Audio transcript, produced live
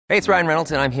Hey, it's Ryan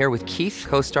Reynolds, and I'm here with Keith,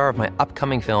 co-star of my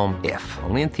upcoming film, If,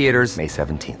 only in theaters May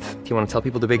 17th. Do you want to tell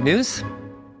people the big news?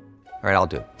 All right, I'll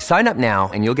do it. Sign up now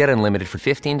and you'll get unlimited for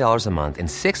 $15 a month and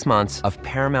 6 months of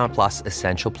Paramount Plus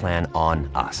Essential Plan on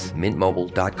us.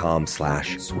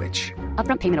 MintMobile.com/switch.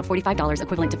 Upfront payment of $45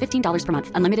 equivalent to $15 per month.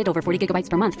 Unlimited over 40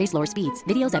 gigabytes per month. Face lower speeds.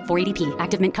 Videos at 480p.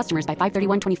 Active Mint customers by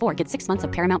 531.24 get 6 months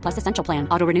of Paramount Plus Essential Plan.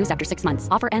 Auto renews after 6 months.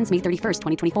 Offer ends May 31st,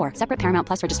 2024. Separate Paramount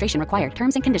Plus registration required.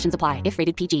 Terms and conditions apply if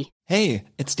rated PG. Hey,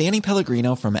 it's Danny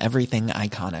Pellegrino from Everything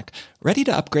Iconic. Ready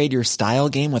to upgrade your style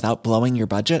game without blowing your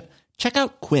budget? Check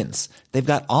out Quince. They've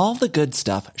got all the good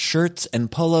stuff, shirts and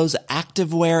polos,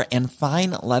 activewear, and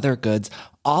fine leather goods,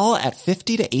 all at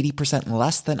 50 to 80%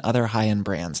 less than other high-end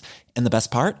brands. And the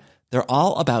best part? They're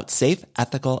all about safe,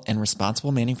 ethical, and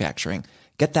responsible manufacturing.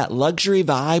 Get that luxury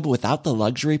vibe without the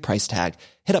luxury price tag.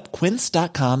 Hit up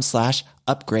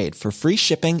quince.com/upgrade for free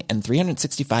shipping and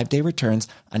 365-day returns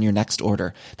on your next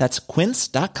order. That's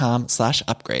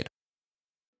quince.com/upgrade.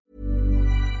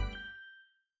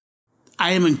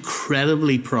 I am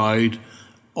incredibly proud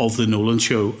of the Nolan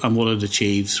show and what it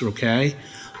achieves, okay?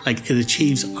 Like, it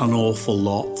achieves an awful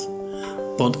lot,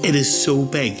 but it is so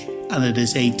big, and it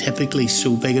is atypically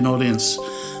so big an audience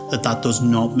that does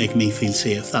not make me feel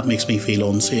safe. That makes me feel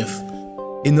unsafe.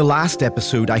 In the last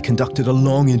episode, I conducted a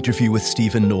long interview with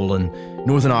Stephen Nolan,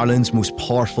 Northern Ireland's most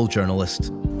powerful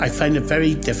journalist. I find it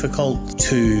very difficult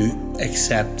to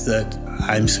accept that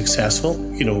I'm successful.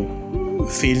 You know,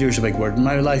 failure is a big word in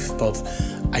my life, but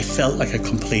I felt like a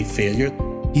complete failure.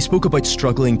 He spoke about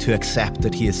struggling to accept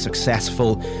that he is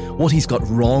successful, what he's got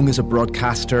wrong as a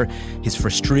broadcaster, his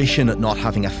frustration at not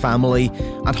having a family,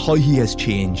 and how he has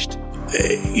changed.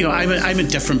 You know, I'm a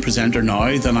different presenter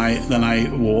now than I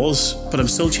was, but I'm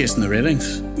still chasing the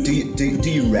ratings. Do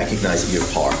you recognise that you're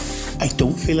powerful? I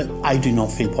don't feel it. I do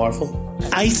not feel powerful.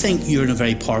 I think you're in a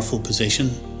very powerful position,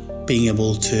 being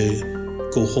able to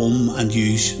go home and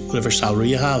use whatever salary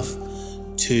you have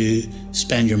to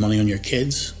spend your money on your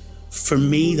kids. For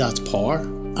me, that's power,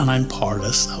 and I'm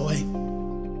powerless that way.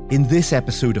 In this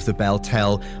episode of The Bell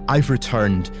Tell, I've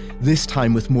returned, this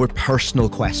time with more personal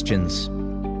questions.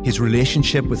 His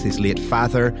relationship with his late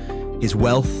father, his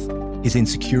wealth, his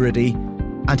insecurity,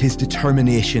 and his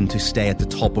determination to stay at the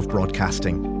top of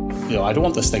broadcasting. You know, I don't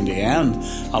want this thing to end.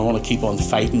 I want to keep on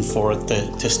fighting for it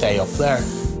to stay up there.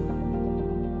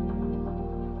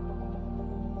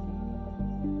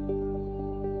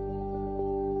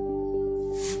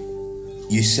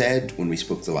 You said when we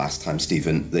spoke the last time,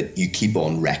 Stephen, that you keep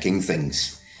on wrecking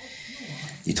things.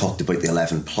 You talked about the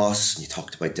 11 plus, you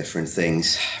talked about different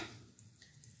things.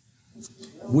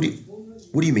 What do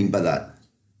you mean by that?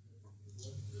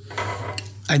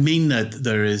 I mean that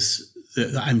there is.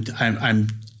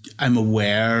 I'm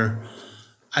aware.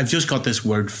 I've just got this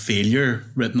word failure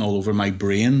written all over my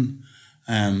brain.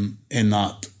 In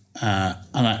that,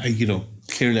 and I, you know,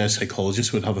 clearly a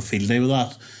psychologist would have a field day with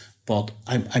that. But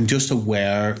I'm just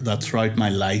aware that throughout my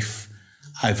life,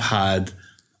 I've had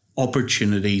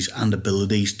opportunities and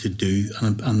abilities to do,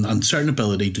 and certain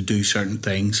ability to do certain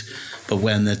things. But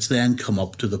when it's then come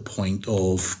up to the point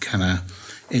of kind of,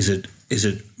 is it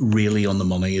really on the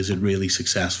money? Is it really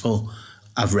successful?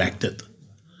 I've wrecked it.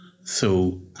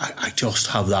 So I just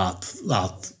have that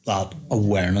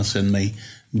awareness in me.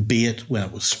 Be it when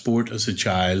it was sport as a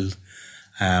child,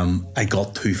 I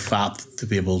got too fat to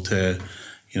be able to,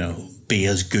 you know, be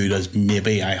as good as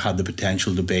maybe I had the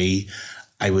potential to be.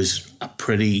 I was a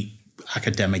pretty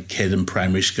academic kid in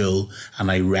primary school, and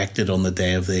I wrecked it on the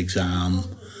day of the exam.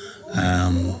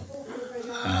 And,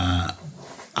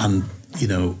 you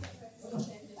know,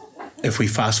 if we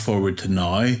fast forward to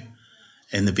now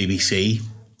in the BBC,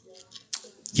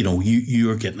 you know,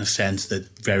 you're getting a sense that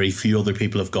very few other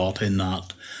people have got, in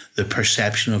that the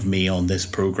perception of me on this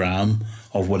programme,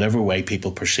 of whatever way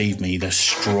people perceive me, this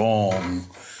strong,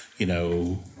 you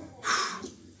know,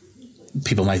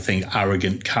 people might think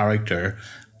arrogant character.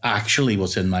 Actually,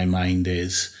 what's in my mind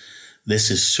is, this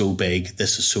is so big,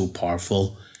 this is so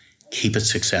powerful, keep it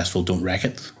successful, don't wreck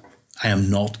it. I am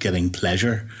not getting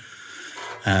pleasure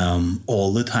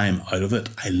all the time out of it.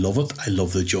 I love it, I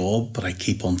love the job, but I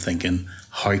keep on thinking,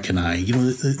 how can I, you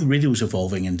know, the radio's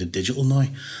evolving into digital now.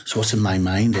 So what's in my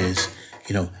mind is,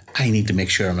 you know, I need to make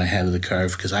sure I'm ahead of the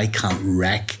curve, because I can't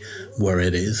wreck where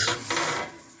it is.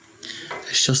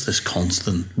 It's just this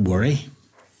constant worry.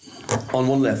 On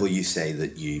one level, you say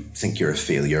that you think you're a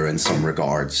failure in some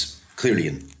regards. Clearly,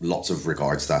 in lots of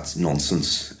regards, that's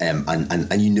nonsense. And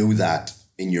you know that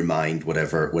in your mind,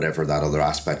 whatever that other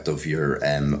aspect of your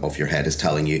head is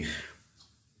telling you.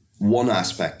 One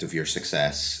aspect of your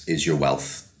success is your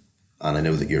wealth, and I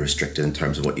know that you're restricted in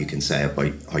terms of what you can say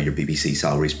about how your BBC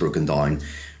salary is broken down,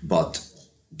 but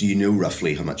do you know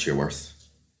roughly how much you're worth?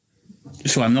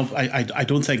 So I'm not. I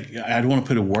don't think. I don't want to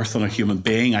put a worth on a human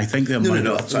being. I think the amount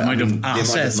of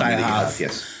assets I have.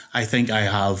 Yes. I think I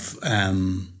have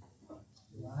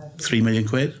 £3 million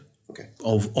okay.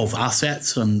 of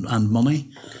assets and money,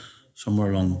 okay.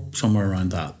 somewhere around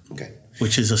that. Okay.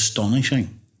 Which is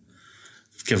astonishing,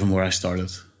 given where I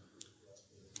started.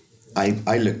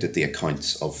 I looked at the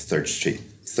accounts of Third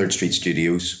Street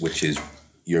Studios, which is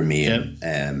your main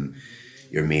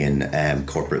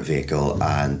corporate vehicle,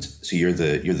 and so you're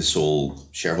the sole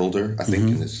shareholder, I think,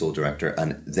 and the sole director.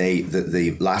 And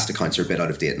the last accounts are a bit out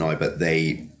of date now, but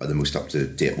they are the most up to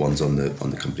date ones on the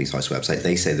Companies House website.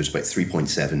 They say there's about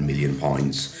 £3.7 million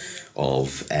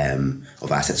of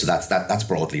assets. So that's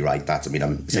broadly right.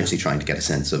 I'm essentially trying to get a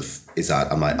sense of,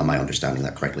 am I understanding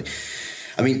that correctly?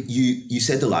 I mean, you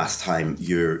said the last time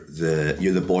you're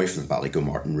the boy from the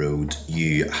Ballygomartin Road.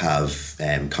 You have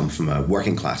come from a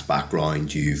working class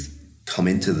background. You've come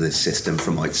into the system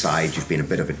from outside. You've been a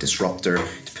bit of a disruptor,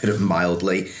 to put it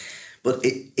mildly. But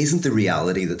it isn't the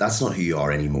reality that that's not who you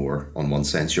are anymore. On one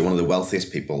sense, you're one of the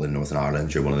wealthiest people in Northern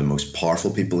Ireland. You're one of the most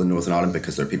powerful people in Northern Ireland,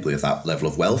 because there are people with that level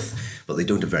of wealth, but they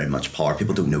don't have very much power.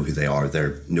 People don't know who they are.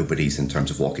 They're nobodies in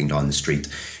terms of walking down the street.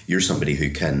 You're somebody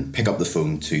who can pick up the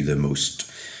phone to the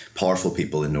most powerful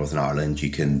people in Northern Ireland.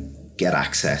 You can get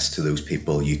access to those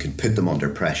people. You can put them under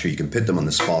pressure. You can put them on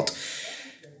the spot.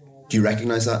 Do you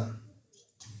recognise that?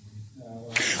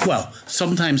 Well,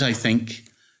 sometimes I think,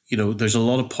 there's a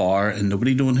lot of power in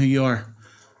nobody knowing who you are.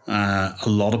 A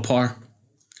lot of power.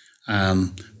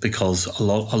 Because a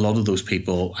lot of those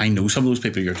people, I know some of those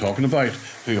people you're talking about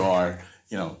who are,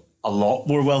 a lot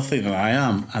more wealthy than I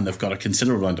am, and they've got a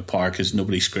considerable amount of power because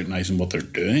nobody's scrutinising what they're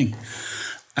doing.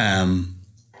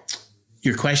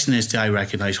 Your question is, do I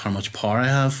recognise how much power I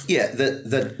have? Yeah,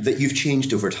 that you've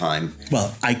changed over time.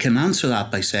 Well, I can answer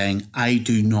that by saying I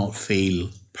do not feel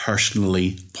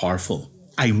personally powerful.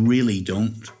 I really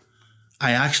don't.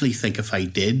 I actually think if I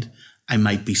did, I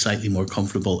might be slightly more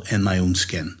comfortable in my own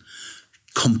skin.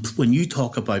 When you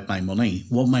talk about my money,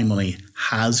 what my money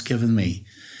has given me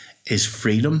is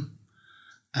freedom,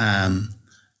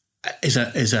 is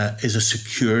a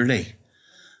security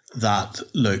that,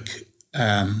 look,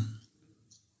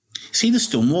 see the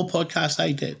Stonewall podcast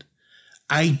I did?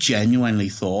 I genuinely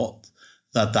thought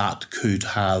that could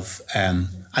have,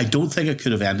 I don't think it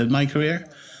could have ended my career.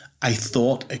 I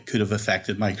thought it could have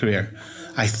affected my career.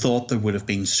 I thought there would have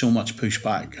been so much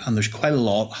pushback, and there's quite a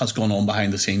lot has gone on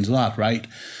behind the scenes of that, right?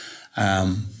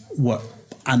 And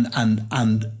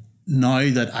now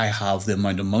that I have the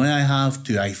amount of money I have,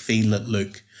 do I feel that,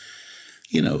 look,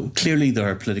 clearly there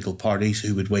are political parties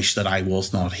who would wish that I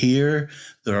was not here.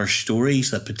 There are stories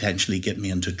that potentially get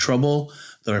me into trouble.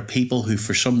 There are people who,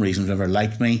 for some reason, have never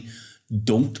liked me,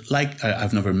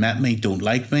 I've never met me, don't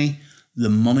like me. The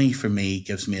money for me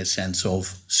gives me a sense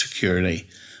of security,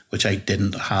 which I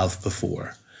didn't have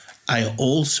before. I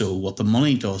also, what the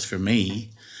money does for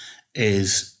me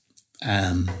is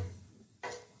the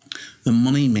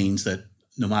money means that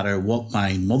no matter what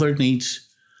my mother needs,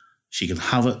 she can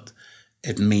have it.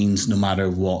 It means no matter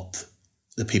what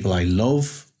the people I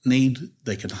love need,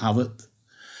 they can have it.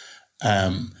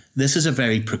 This is a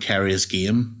very precarious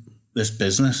game, this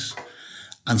business.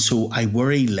 And so I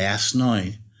worry less now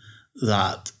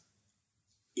that,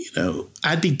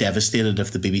 I'd be devastated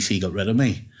if the BBC got rid of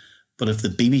me. But if the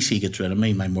BBC gets rid of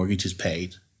me, my mortgage is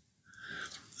paid.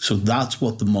 So that's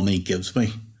what the money gives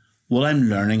me. What I'm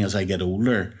learning as I get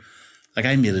older, like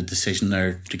I made a decision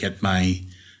there to get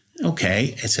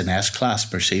okay, it's an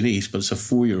S-Class Mercedes, but it's a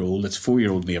 4-year-old. It's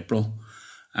 4-year-old in April.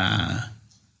 I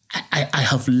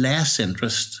have less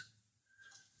interest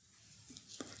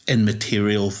in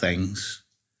material things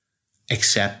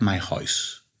except my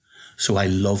house. So I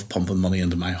love pumping money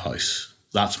into my house.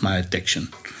 That's my addiction.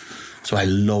 So I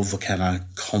love a kind of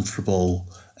comfortable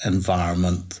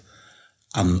environment,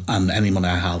 and any money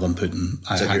I have, I'm putting.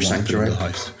 I want to put into the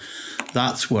house.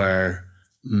 That's where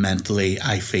mentally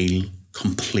I feel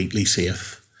completely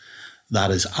safe. That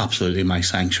is absolutely my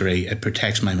sanctuary. It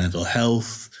protects my mental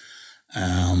health.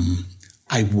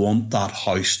 I want that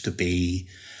house to be,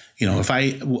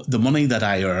 the money that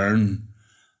I earn,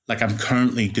 like I'm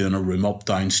currently doing a room up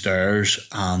downstairs,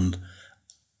 and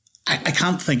I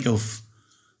can't think of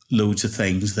loads of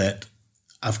things that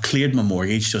I've cleared my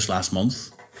mortgage just last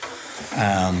month,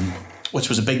 which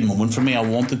was a big moment for me. I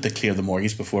wanted to clear the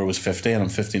mortgage before I was 50, and I'm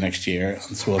 50 next year,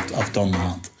 and so I've done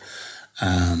that.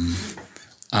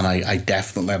 And I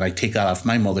definitely, and I take that off.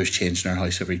 My mother's changing her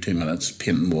house every 2 minutes,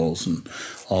 painting walls and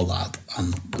all that.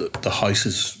 And the house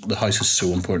is so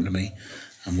important to me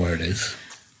and where it is.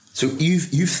 So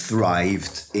you've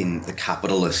thrived in the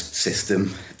capitalist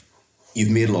system.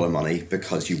 You've made a lot of money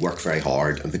because you work very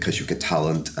hard and because you've got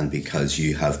talent and because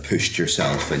you have pushed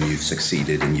yourself and you've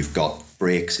succeeded and you've got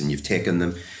breaks and you've taken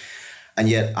them. And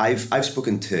yet I've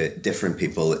spoken to different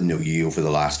people that know you over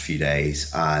the last few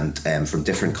days and from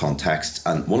different contexts.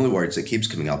 And one of the words that keeps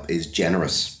coming up is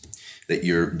generous, that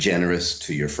you're generous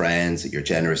to your friends, that you're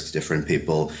generous to different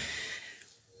people.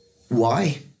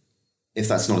 Why, if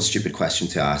that's not a stupid question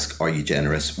to ask, are you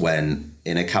generous when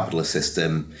in a capitalist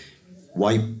system,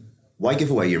 why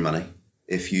give away your money?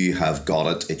 If you have got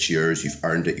it, it's yours, you've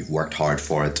earned it, you've worked hard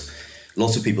for it.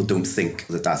 Lots of people don't think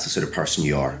that that's the sort of person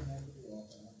you are.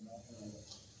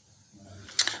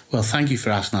 Well, thank you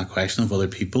for asking that question of other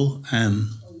people.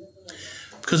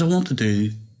 Because I want to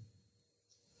do...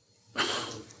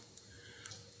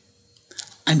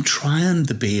 I'm trying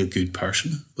to be a good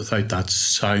person without that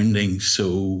sounding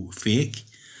so fake.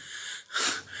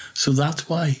 So that's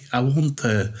why I want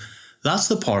to... That's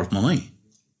the power of money.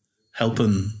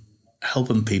 Helping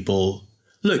people.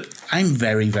 Look, I'm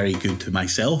very, very good to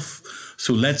myself.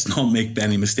 So let's not make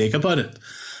any mistake about it.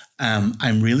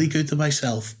 I'm really good to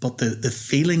myself, but the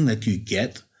feeling that you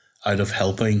get out of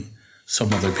helping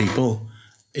some other people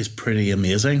is pretty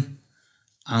amazing.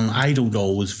 And I don't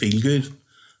always feel good.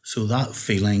 So that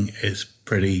feeling is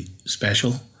pretty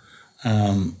special.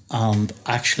 And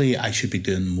actually, I should be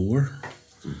doing more.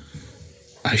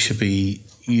 I should be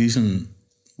using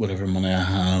whatever money I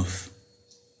have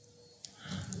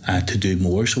to do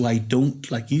more. So I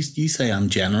don't, like you say, I'm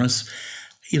generous.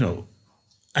 You know,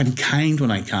 I'm kind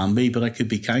when I can be, but I could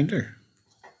be kinder.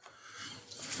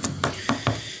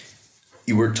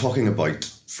 You were talking about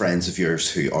friends of yours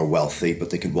who are wealthy, but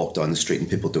they can walk down the street and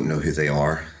people don't know who they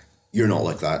are. You're not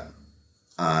like that.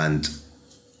 And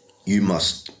you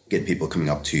must get people coming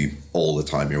up to you all the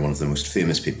time. You're one of the most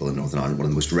famous people in Northern Ireland, one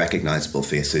of the most recognisable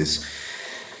faces.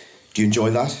 Do you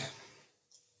enjoy that?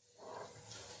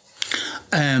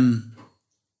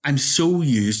 I'm so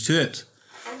used to it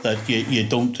that you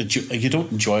don't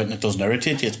enjoy it and it doesn't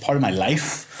irritate you. It's part of my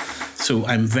life, so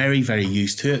I'm very, very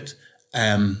used to it.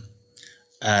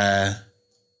 I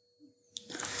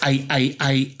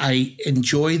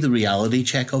enjoy the reality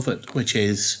check of it, which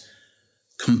is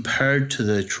compared to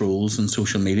the trolls on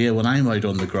social media. When I'm out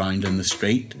on the ground in the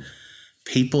street,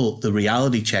 the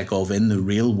reality check of in the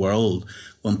real world,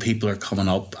 when people are coming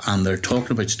up and they're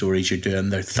talking about stories you're doing,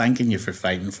 they're thanking you for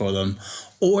fighting for them,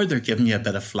 or they're giving you a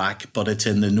bit of flack, but it's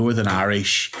in the Northern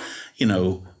Irish, we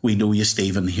know you,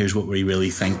 Stephen, here's what we really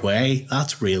think way.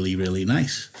 That's really, really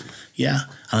nice. Yeah.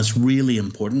 And it's really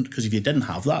important, because if you didn't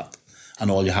have that and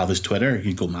all you have is Twitter,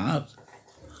 you'd go mad.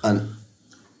 And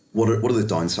what are the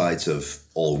downsides of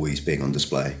always being on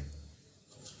display?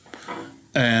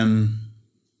 I'm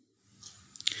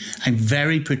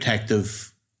very protective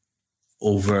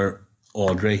over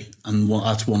Audrey, and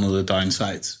that's one of the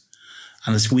downsides.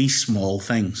 And it's wee small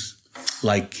things,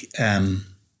 like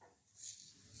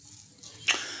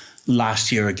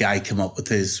last year a guy came up with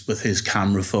his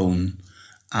camera phone,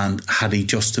 and had he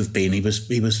just have been, he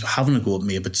was having a go at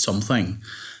me about something,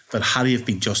 but had he have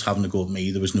been just having a go at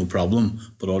me, there was no problem.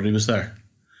 But Audrey was there,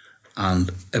 and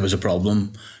it was a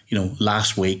problem.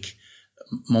 Last week,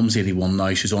 Mum's 81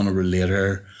 now, she's on a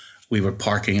relator. We were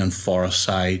parking on Forest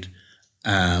Side.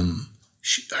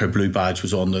 Her blue badge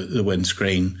was on the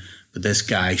windscreen, but this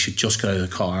guy, she'd just got out of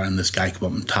the car, and this guy came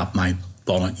up and tapped my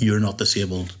bonnet. You're not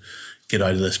disabled. Get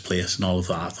out of this place and all of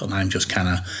that. And I'm just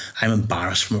I'm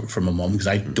embarrassed for my mum, because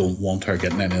I don't want her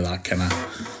getting any of that kind of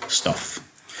stuff.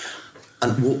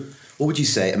 And what would you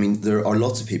say? I mean, there are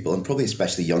lots of people, and probably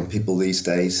especially young people these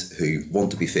days, who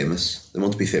want to be famous. They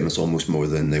want to be famous almost more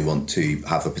than they want to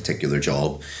have a particular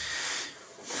job.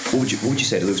 What would you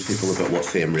say to those people about what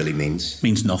fame really means?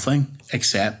 Means nothing,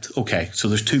 except, okay, so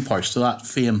there's two parts to that.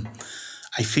 Fame.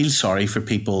 I feel sorry for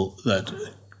people that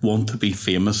want to be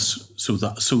famous so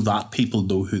that people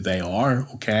know who they are,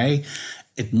 okay?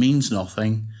 It means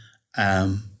nothing.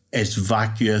 It's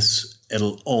vacuous.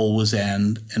 It'll always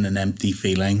end in an empty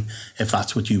feeling if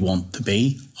that's what you want to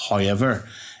be. However,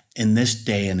 in this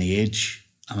day and age,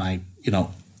 and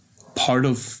part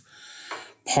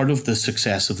of the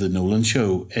success of the Nolan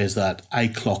show is that I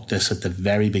clocked this at the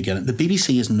very beginning. The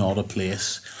BBC is not a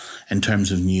place in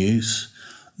terms of news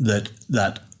that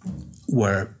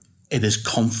where it is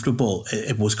comfortable.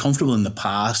 It was comfortable in the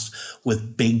past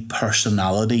with big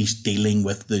personalities dealing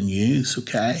with the news,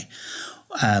 okay?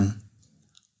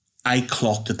 I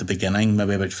clocked at the beginning,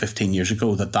 maybe about 15 years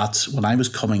ago, that's when I was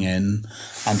coming in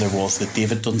and there was the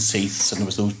David Dunseiths and there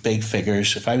was those big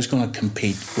figures. If I was going to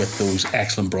compete with those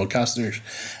excellent broadcasters,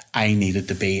 I needed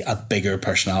to be a bigger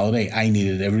personality. I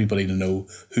needed everybody to know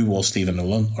who was Stephen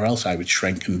Nolan, or else I would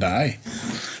shrink and die.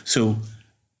 So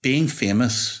being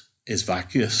famous is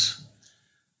vacuous.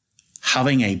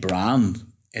 Having a brand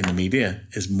in the media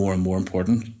is more and more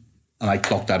important. And I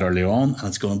clocked that earlier on, and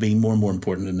it's going to be more and more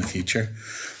important in the future.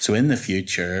 So in the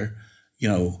future,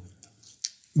 the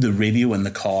radio in the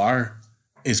car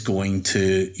you're going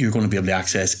to be able to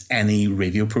access any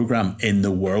radio program in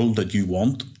the world that you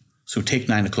want. So take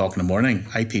 9 o'clock in the morning.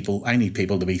 I need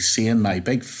people to be seeing my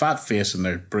big fat face in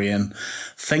their brain,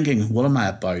 thinking, what am I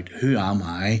about? Who am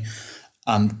I?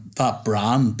 And that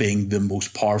brand being the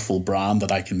most powerful brand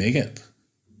that I can make it.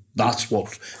 That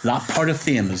part of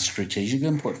fame is strategically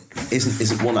important.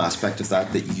 Is it one aspect of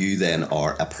that you then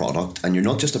are a product, and you're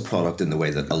not just a product in the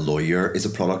way that a lawyer is a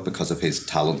product because of his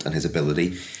talent and his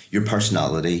ability, your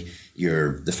personality,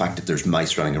 the fact that there's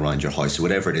mice running around your house or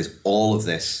whatever it is, all of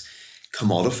this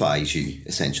commodifies you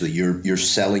essentially. You're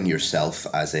selling yourself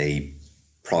as a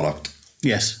product.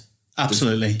 Yes,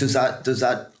 absolutely. Does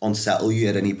that unsettle you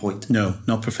at any point? No,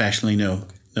 not professionally, no.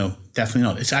 No, definitely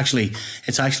not. It's actually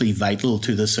vital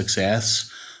to the success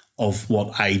of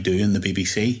what I do in the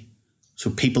BBC. So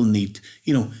people need,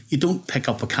 you don't pick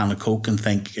up a can of Coke and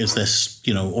think, is this,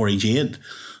 Orangeade?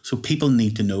 So people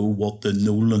need to know what the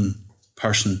Nolan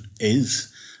person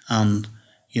is. And,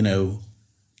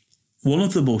 one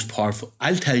of the most powerful,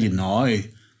 I'll tell you now,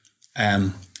 if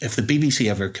the BBC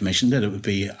ever commissioned it, it would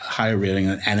be a higher rating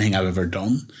than anything I've ever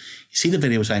done. You see the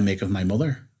videos I make of my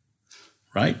mother,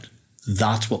 right?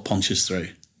 That's what punches through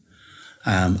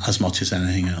as much as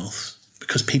anything else.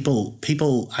 Because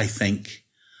people, I think,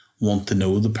 want to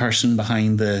know the person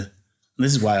behind and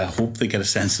this is why I hope they get a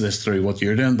sense of this through what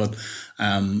you're doing, but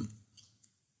I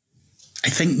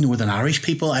think Northern Irish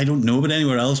people, I don't know about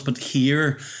anywhere else, but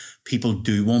here people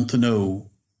do want to know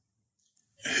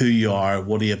who you are,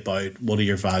 what are you about, what are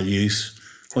your values,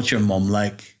 what's your mum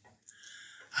like.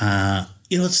 At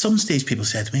some stage people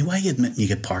said to me, why are you admitting you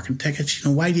get parking tickets?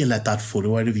 Why do you let that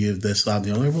photo out of you of this, that and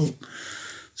the other? Well,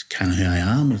 it's kind of who I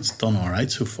am. It's done all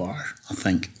right so far, I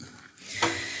think.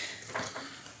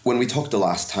 When we talked the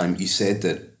last time, you said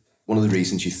that one of the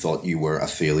reasons you thought you were a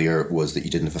failure was that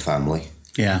you didn't have a family.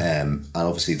 Yeah. And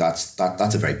obviously that's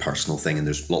a very personal thing, and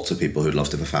there's lots of people who'd love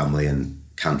to have a family and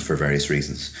can't for various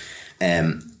reasons.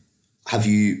 Have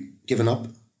you given up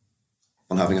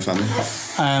on having a family?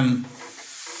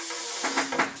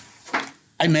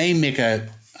 I may make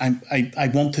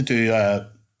I want to do I'm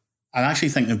actually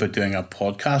thinking about doing a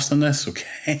podcast on this,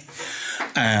 okay?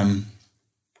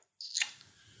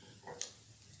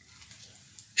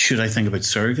 Should I think about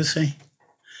surrogacy?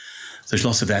 There's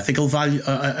lots of ethical value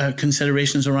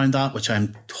considerations around that, which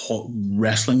I'm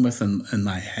wrestling with in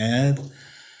my head.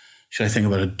 Should I think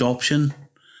about adoption?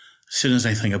 As soon as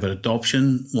I think about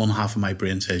adoption, one half of my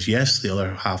brain says yes, the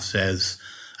other half says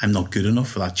I'm not good enough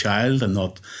for that child, I'm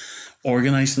not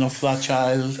organised enough for that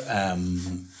child.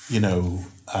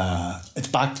 It's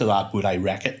back to that would I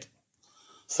wreck it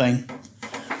thing.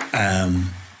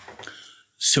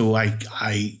 So I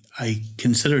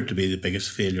consider it to be the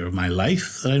biggest failure of my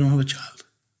life that I don't have a child.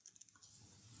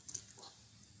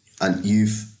 And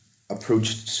you've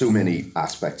approached so many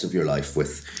aspects of your life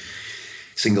with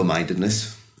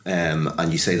single-mindedness,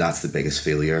 and you say that's the biggest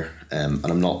failure. And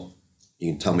I'm not,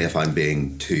 you can tell me if I'm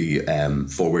being too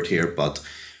forward here, but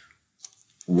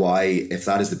why, if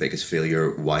that is the biggest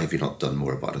failure, why have you not done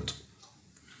more about it?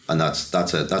 And that's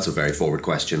a very forward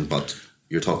question, but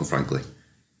you're talking frankly.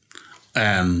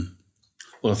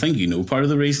 Well, I think part of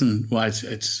the reason why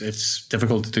it's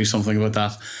difficult to do something about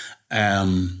that,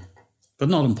 but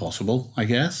not impossible, I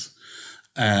guess.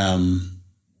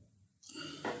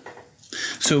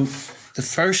 So the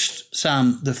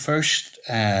first,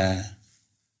 how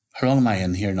long am I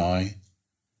in here now?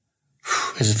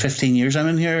 Is it 15 years I'm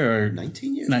in here, or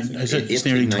 19 years? It's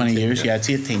nearly 20 years. Yeah, it's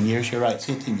 18 years. You're right. It's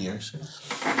 18 years.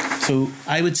 So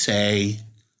I would say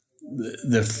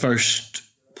the first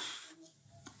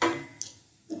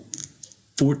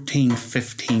 14,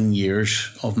 15 years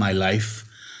of my life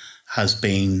has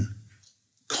been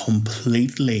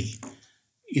completely,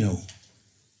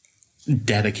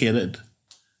 dedicated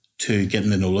to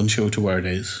getting the Nolan show to where it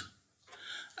is.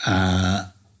 And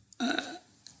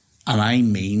I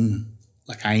mean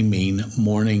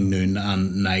morning, noon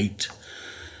and night,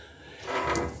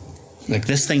 like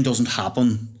this thing doesn't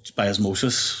happen by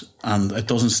osmosis, and it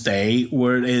doesn't stay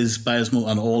where it is by osmosis,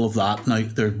 and all of that. Now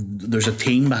there's a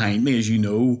team behind me, as you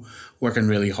know, working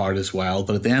really hard as well.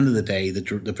 But at the end of the day,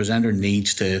 the presenter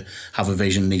needs to have a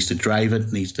vision, needs to drive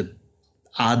it, needs to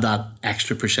add that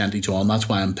extra percentage on. That's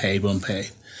why I'm paid what I'm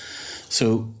paid.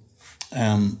 So,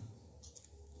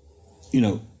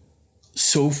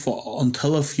 so far,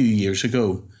 until a few years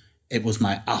ago, it was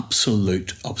my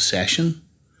absolute obsession.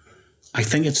 I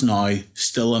think it's now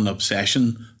still an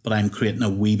obsession, but I'm creating a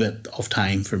wee bit of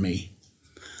time for me.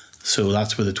 So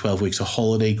that's where the 12 weeks of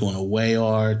holiday going away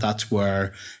are. That's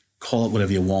where, call it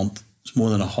whatever you want. It's more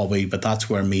than a hobby, but that's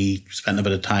where me spending a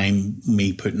bit of time,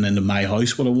 me putting into my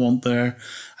house what I want there.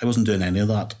 I wasn't doing any of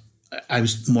that. I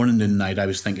was morning, noon, night. I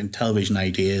was thinking television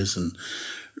ideas and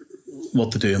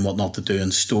what to do and what not to do,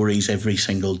 and stories every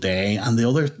single day. And the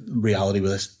other reality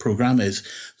with this programme is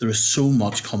there is so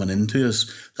much coming into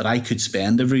us that I could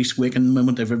spend every waking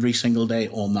moment of every single day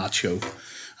on that show.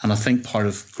 And I think part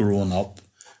of growing up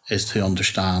is to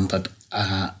understand that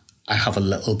I have a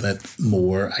little bit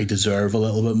more, I deserve a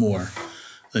little bit more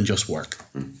than just work.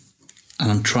 And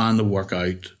I'm trying to work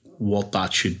out what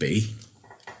that should be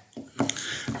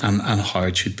and how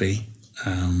it should be.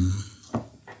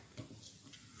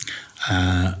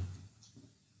 I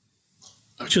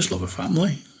just love a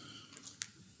family.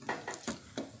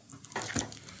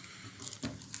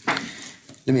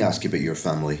 Let me ask you about your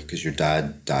family, because your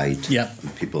dad died. Yeah.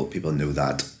 And people know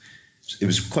that. It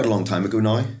was quite a long time ago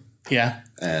now. Yeah.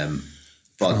 But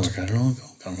I don't know.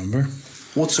 Can't remember.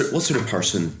 What sort of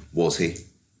person was he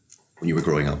when you were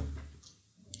growing up?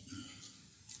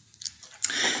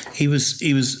 He was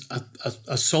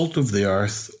a salt of the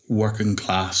earth, working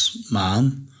class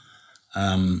man.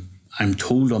 I'm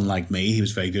told, unlike me, he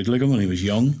was very good looking when he was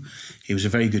young. He was a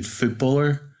very good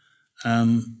footballer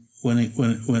when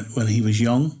he was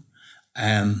young.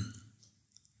 But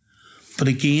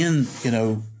again,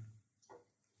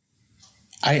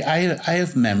 I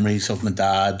have memories of my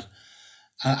dad.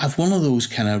 I've one of those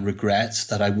kind of regrets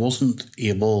that I wasn't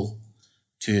able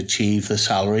to achieve the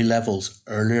salary levels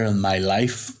earlier in my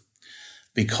life,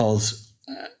 because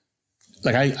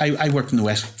I worked in the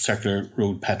West Circular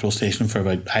Road petrol station for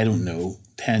about,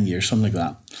 10 years, something like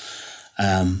that.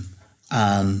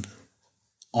 And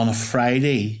on a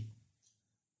Friday,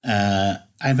 I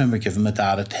remember giving my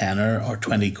dad a tenner or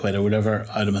 20 quid or whatever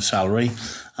out of my salary,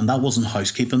 and that wasn't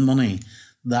housekeeping money.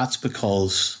 That's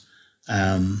because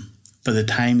by the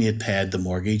time he had paid the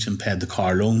mortgage and paid the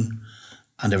car loan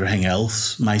and everything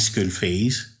else, my school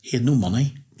fees, he had no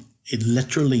money. He had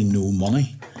literally no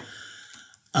money.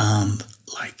 And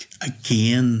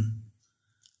again,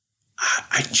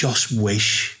 I just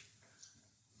wish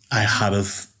I had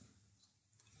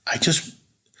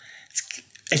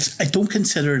I don't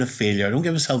consider it a failure. I don't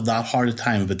give myself that hard a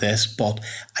time about this, but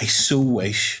I so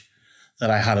wish that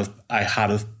I had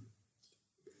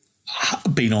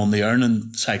been on the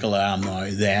earning cycle I am now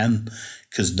then,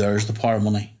 because there's the power of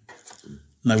money.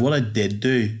 Now, what I did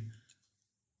do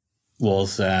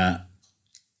was I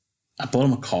bought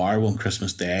him a car one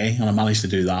Christmas Day, and I managed to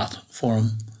do that for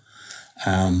him.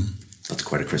 That's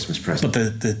quite a Christmas present.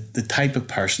 But the type of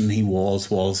person he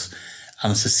was,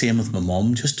 and it's the same with my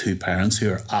mum, just two parents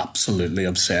who are absolutely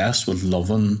obsessed with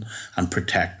loving and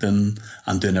protecting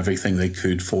and doing everything they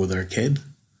could for their kid.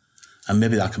 And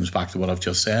maybe that comes back to what I've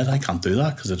just said. I can't do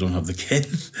that because I don't have the kid.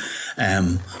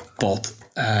 But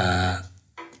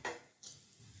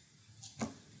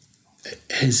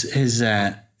his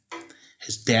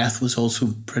death was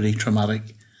also pretty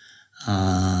traumatic.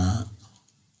 And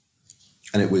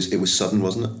it was sudden,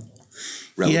 wasn't it?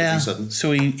 Relatively sudden.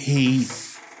 So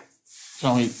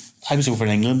I was over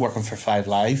in England working for 5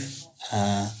 Live,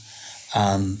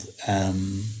 and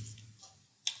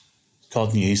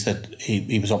got news that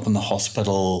he was up in the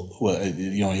hospital.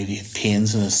 He had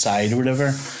pains in his side or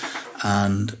whatever,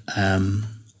 and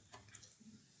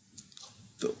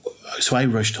so I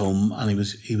rushed home, and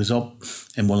he was up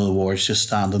in one of the wards, just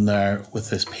standing there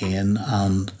with this pain,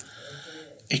 and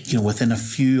within a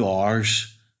few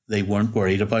hours they weren't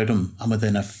worried about him, and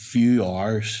within a few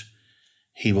hours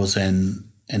he was in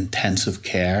intensive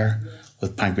care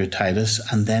with pancreatitis,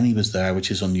 and then he was there, which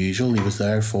is unusual. He was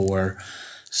there for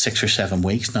 6 or 7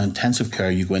 weeks. Now, intensive care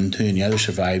you go into, and you either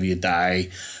survive or you die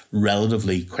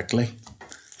relatively quickly.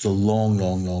 It was a long,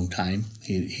 long, long time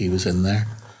he was in there.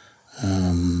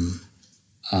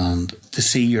 And to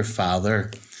see your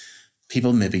father,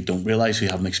 people maybe don't realise who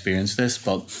haven't experienced this,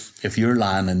 but if you're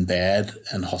lying in bed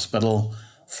in hospital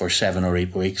for 7 or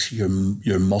 8 weeks,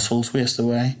 your muscles waste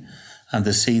away. And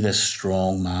to see this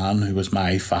strong man who was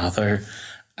my father,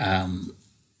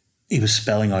 he was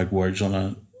spelling out words on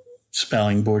a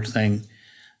spelling board thing.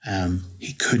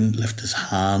 He couldn't lift his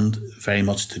hand very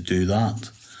much to do that.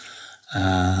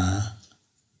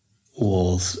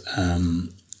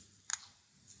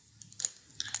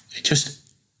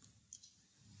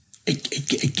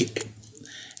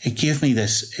 It gave me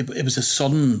this. It was a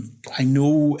sudden. I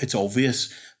know it's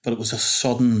obvious, but it was a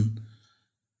sudden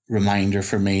reminder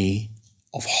for me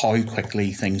of how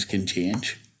quickly things can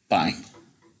change. Bang.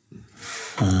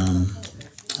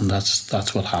 And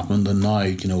that's what happened. And now,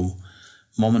 you know,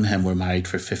 Mum and him were married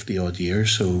for 50 odd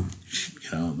years, so,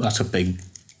 you know, that's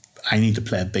I need to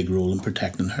play a big role in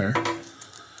protecting her.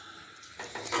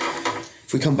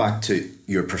 If we come back to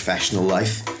your professional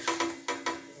life,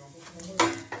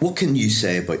 what can you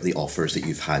say about the offers that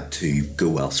you've had to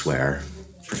go elsewhere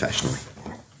professionally?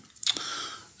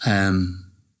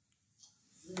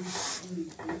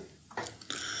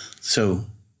 So,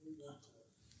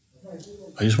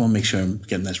 I just want to make sure I'm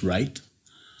getting this right.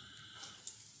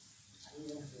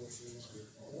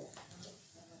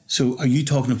 So, are you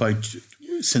talking about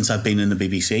since I've been in the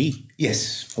BBC?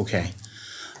 Yes. Okay.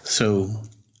 So,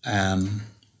 one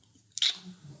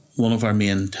of our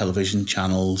main television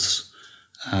channels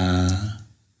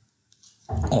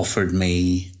offered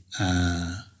me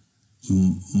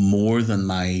more than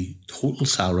my total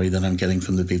salary that I'm getting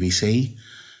from the BBC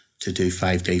to do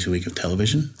 5 days a week of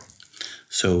television.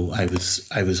 So I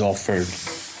was offered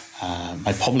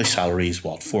my published salary is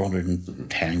what,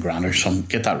 410 grand or something.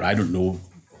 Get that right? I don't know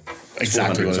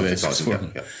exactly what it is.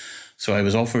 Yeah. So I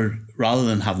was offered, rather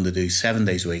than having to do 7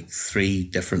 days a week, 3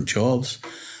 different jobs,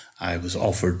 I was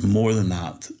offered more than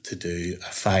that to do a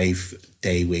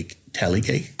 5-day week tele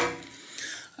gig.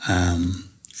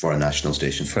 For a national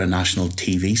station. For a national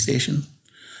TV station.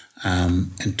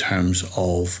 In terms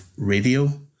of radio,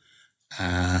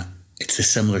 it's a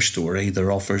similar story.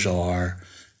 Their offers are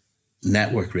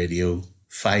network radio,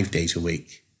 5 days a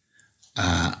week,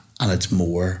 and it's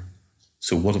more.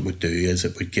 So what it would do is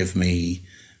it would give me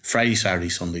Friday, Saturday,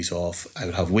 Sundays off. I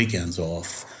would have weekends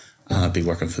off, and I'd be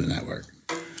working for the network.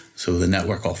 So the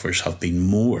network offers have been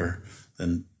more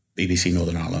than BBC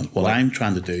Northern Ireland. What I'm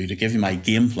trying to do, to give you my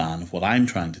game plan of what I'm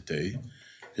trying to do,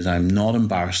 is I'm not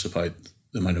embarrassed about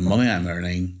the amount of money I'm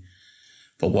earning,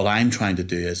 but what I'm trying to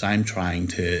do is I'm trying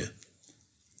to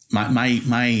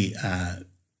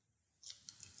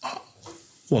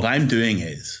what I'm doing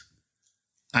is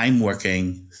I'm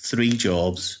working 3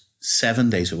 jobs 7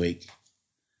 days a week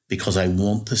because I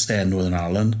want to stay in Northern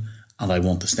Ireland and I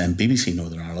want to stay in BBC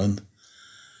Northern Ireland.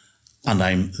 And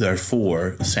I'm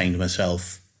therefore saying to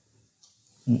myself,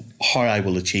 how I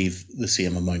will achieve the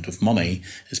same amount of money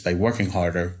is by working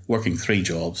harder, working 3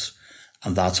 jobs,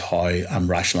 and that's how I'm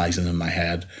rationalising in my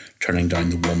head, turning down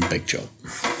the one big job.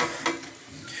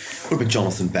 What about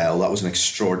Jonathan Bell? That was an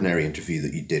extraordinary interview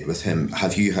that you did with him.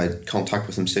 Have you had contact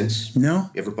with him since? No.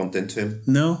 You ever bumped into him?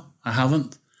 No, I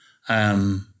haven't.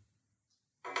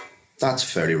 That's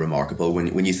fairly remarkable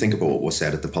when you think about what was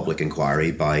said at the public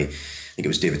inquiry by, I think it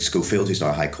was David Schofield, who's now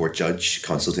a High Court judge,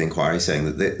 cancelled the inquiry, saying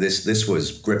that this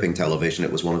was gripping television.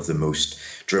 It was one of the most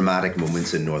dramatic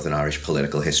moments in Northern Irish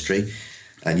political history.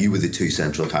 And you were the 2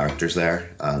 central characters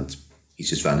there, and he's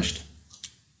just vanished.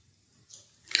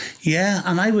 Yeah,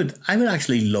 and I would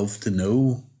actually love to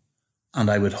know, and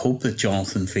I would hope that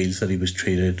Jonathan feels that he was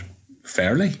treated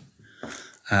fairly.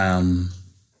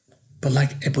 But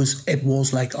like it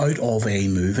was like out of a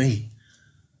movie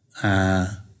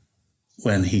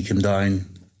when he came down.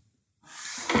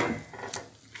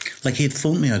 Like, he had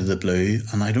phoned me out of the blue,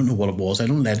 and I don't know what it was. I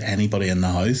don't let anybody in the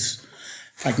house.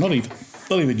 In fact, not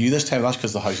even you this time. That's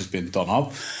because the house has been done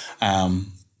up.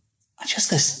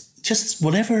 Just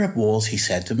whatever it was, he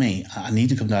said to me, I need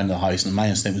to come down to the house, and my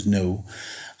instinct was no.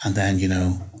 And then, you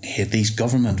know, he had these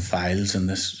government files, and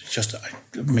this just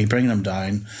me bringing them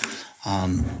down,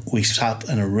 and we sat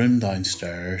in a room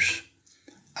downstairs,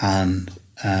 and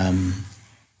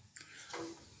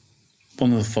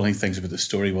one of the funny things about the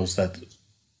story was that,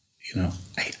 you know,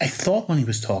 I thought when he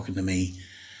was talking to me,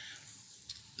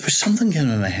 there was something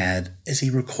getting in my head, is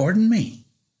he recording me?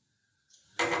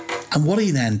 And what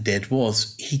he then did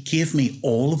was he gave me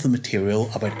all of the material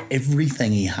about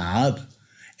everything he had,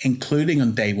 including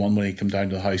on day one when he came down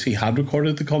to the house, he had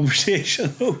recorded the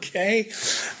conversation, okay?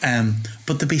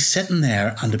 But to be sitting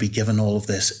there and to be given all of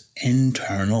this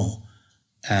internal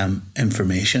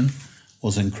information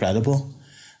was incredible.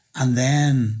 And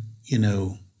then, you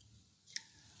know,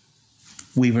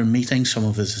 we were meeting some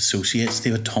of his associates,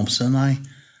 David Thompson and I,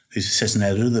 who's assistant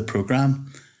editor of the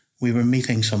programme. We were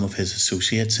meeting some of his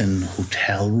associates in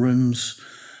hotel rooms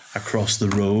across the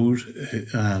road.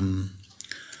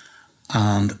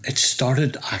 And it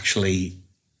started to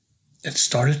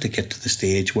get to the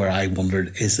stage where I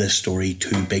wondered, is this story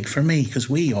too big for me? Because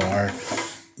we are,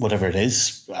 whatever it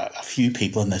is, a few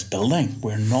people in this building.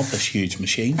 We're not this huge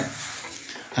machine.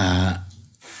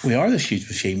 We are this huge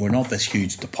machine. We're not this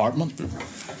huge department.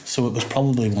 So it was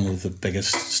probably one of the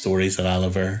biggest stories that I'll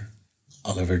ever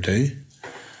do.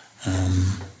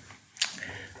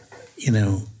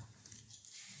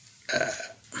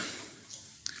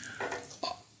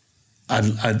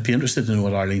 I'd be interested to know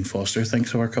what Arlene Foster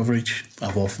thinks of our coverage.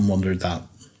 I've often wondered that.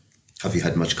 Have you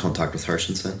had much contact with her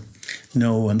since then?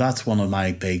 No, and that's one of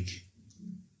my big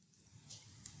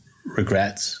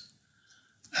regrets.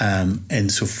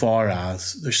 Insofar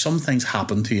as there's some things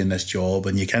happen to you in this job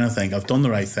and you kind of think, I've done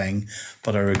the right thing,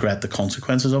 but I regret the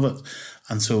consequences of it.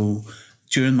 And so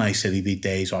during my City Beat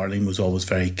days, Arlene was always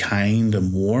very kind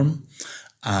and warm.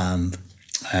 And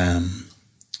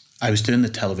I was doing the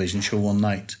television show one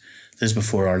night. This is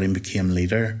before Arlene became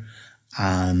leader.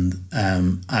 And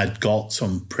I'd got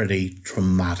some pretty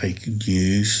traumatic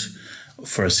news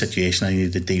for a situation I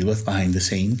needed to deal with behind the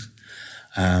scenes.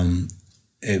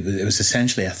 It was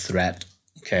essentially a threat,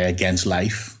 against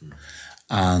life.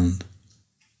 And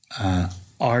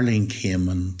Arlene came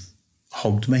and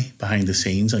hugged me behind the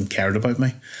scenes and cared about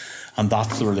me. And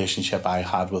that's the relationship I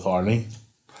had with Arlene.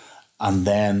 And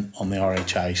then on the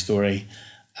RHI story,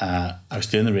 I was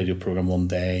doing the radio programme one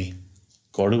day,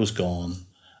 Gordo was gone,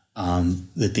 and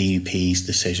the DUP's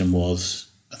decision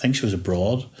was, I think she was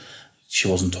abroad, she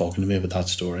wasn't talking to me about that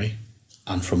story.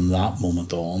 And from that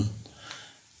moment on,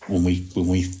 when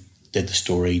we did the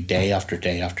story day after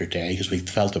day after day, because we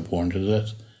felt it warranted it,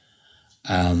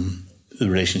 the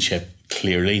relationship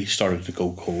clearly started to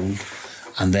go cold.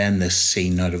 And then this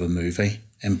scene out of a movie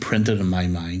imprinted in my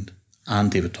mind,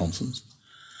 and David Thompson's,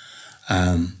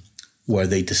 where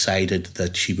they decided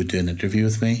that she would do an interview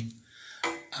with me.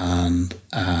 And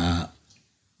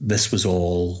this was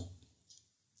all...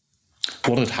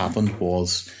 What had happened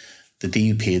was the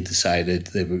DUP had decided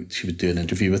she would do an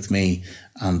interview with me,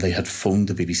 and they had phoned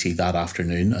the BBC that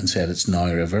afternoon and said it's now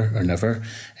or never,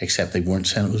 except they weren't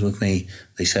saying it was with me.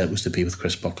 They said it was to be with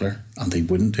Chris Buckler, and they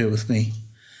wouldn't do it with me.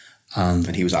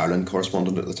 And he was Ireland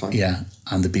correspondent at the time? Yeah,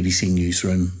 and the BBC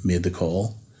newsroom made the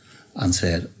call and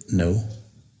said, no,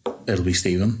 it'll be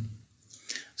Stephen.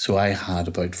 So I had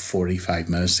about 45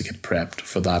 minutes to get prepped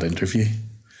for that interview.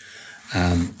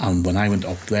 And when I went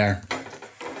up there,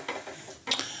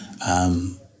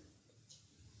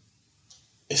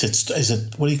 is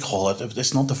it what do you call it?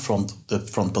 It's not the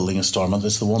front building of Stormont.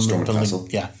 It's the one Stormont building. Castle.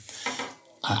 Yeah,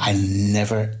 I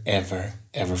never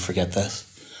ever forget this.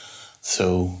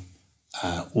 So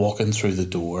walking through the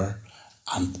door,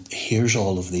 and here's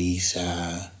all of these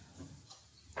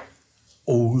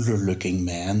older looking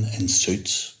men in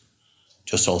suits,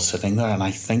 just all sitting there, and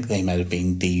I think they might have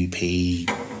been DUP,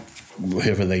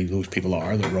 whoever those people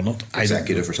are that run it.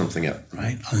 Executive or something, yeah.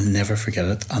 Right, I'll never forget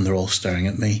it. And they're all staring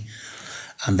at me.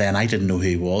 And then I didn't know who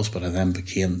he was, but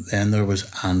then there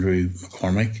was Andrew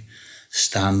McCormick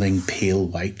standing pale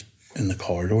white in the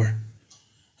corridor. And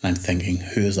I'm thinking,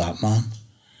 who is that man?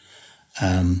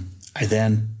 I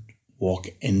then walk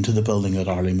into the building that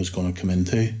Arlene was going to come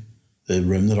into, the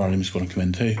room that Arlene was going to come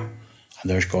into, and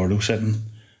there's Gordo sitting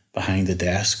behind the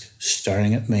desk,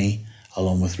 staring at me,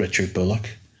 along with Richard Bullock.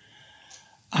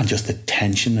 And just the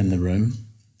tension in the room.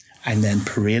 I'm then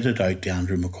paraded out to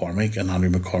Andrew McCormick, and Andrew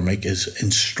McCormick is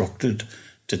instructed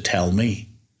to tell me,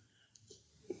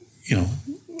 and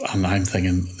I'm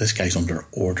thinking, this guy's under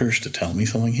orders to tell me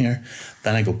something here.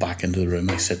 Then I go back into the room,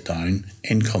 I sit down,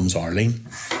 in comes Arlene.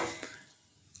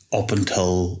 Up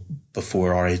until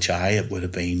before RHI, it would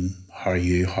have been, how are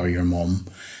you, how are your mum?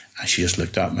 And she just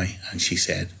looked at me and she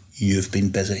said, you've been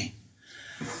busy.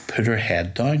 Put her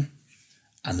head down.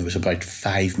 And there was about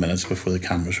 5 minutes before the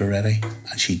cameras were ready,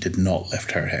 and she did not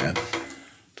lift her head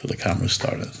till the cameras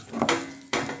started.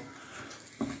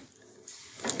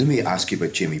 Let me ask you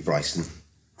about Jamie Bryson.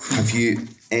 Have you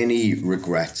any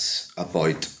regrets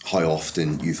about how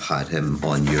often you've had him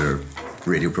on your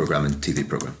radio programme and TV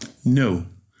programme? No.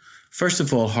 First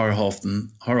of all, how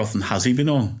often has he been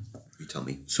on? You tell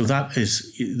me. So that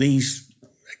is these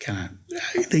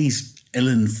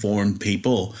ill-informed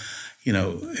people,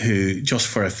 who just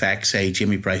for effect say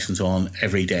Jamie Bryson's on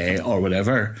every day or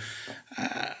whatever.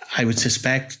 I would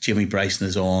suspect Jamie Bryson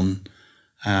is on.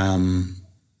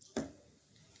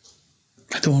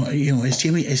 Is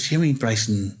Jamie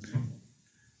Bryson?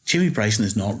 Jamie Bryson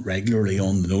is not regularly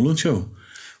on the Nolan show.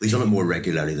 He's on it more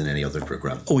regularly than any other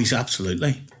programme. Oh, he's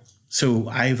absolutely. So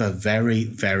I have a very,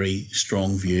 very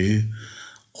strong view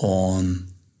on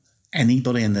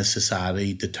anybody in this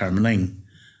society determining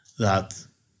that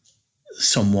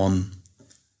someone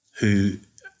who,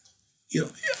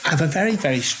 I have a very,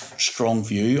 very strong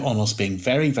view on us being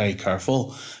very, very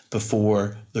careful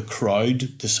before the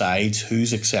crowd decides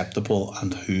who's acceptable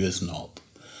and who is not.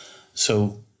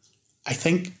 So I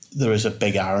think there is a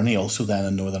big irony also then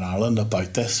in Northern Ireland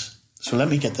about this. So let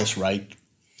me get this right.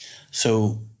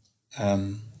 So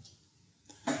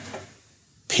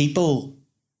people,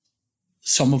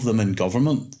 some of them in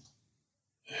government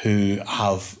who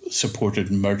have supported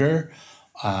murder,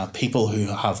 people who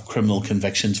have criminal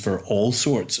convictions for all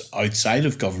sorts outside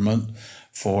of government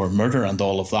for murder and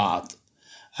all of that,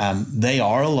 they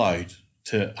are allowed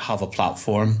to have a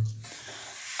platform.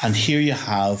 And here you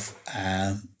have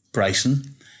Bryson.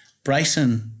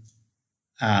 Bryson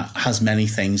has many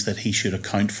things that he should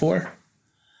account for,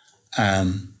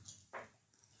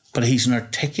 but he's an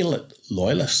articulate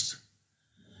loyalist.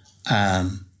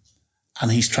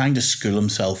 And he's trying to school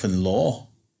himself in law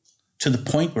to the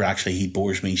point where actually he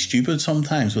bores me stupid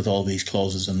sometimes with all these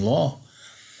clauses in law.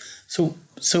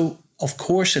 So of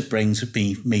course it brings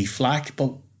me flack,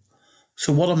 but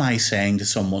so what am I saying to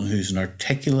someone who's an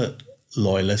articulate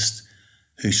loyalist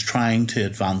who's trying to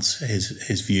advance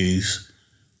his views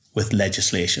with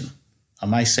legislation?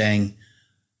 Am I saying,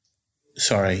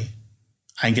 sorry,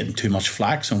 I'm getting too much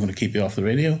flack, so I'm going to keep you off the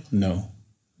radio? No.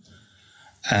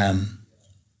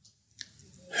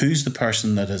 Who's the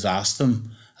person that has asked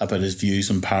him about his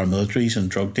views on paramilitaries and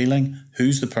drug dealing?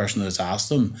 Who's the person that has asked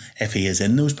him if he is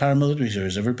in those paramilitaries or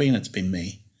has ever been? It's been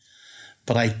me.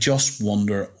 But I just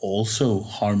wonder also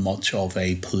how much of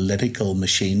a political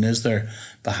machine is there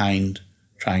behind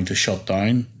trying to shut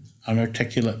down an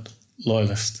articulate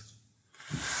loyalist.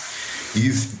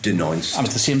 You've denounced... And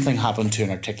if the same thing happened to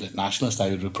an articulate nationalist, I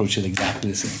would approach it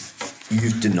exactly the same.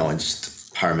 You've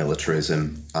denounced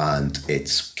paramilitarism and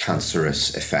its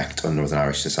cancerous effect on Northern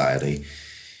Irish society,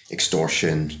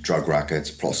 extortion, drug rackets,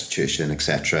 prostitution,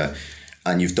 etc.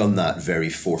 And you've done that very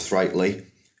forthrightly,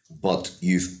 but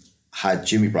you've had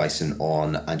Jamie Bryson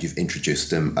on and you've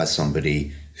introduced him as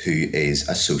somebody who is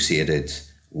associated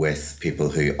with people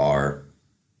who are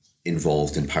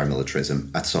involved in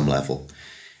paramilitarism at some level.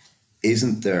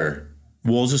 Isn't there...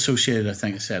 Was associated, I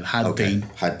think I said. Had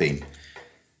been.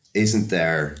 Isn't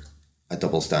there a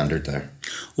double standard there?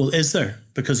 Well, is there?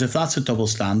 Because if that's a double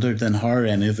standard, then how are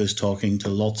any of us talking to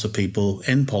lots of people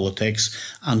in politics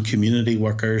and community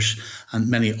workers and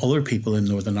many other people in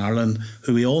Northern Ireland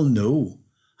who we all know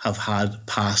have had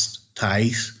past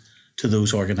ties to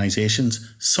those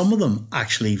organisations, some of them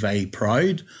actually very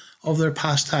proud of their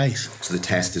past ties. So the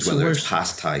test is whether it's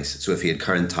past ties. So if he had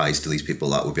current ties to these people,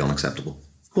 that would be unacceptable.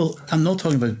 Well, I'm not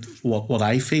talking about what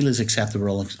I feel is acceptable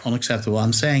or unacceptable.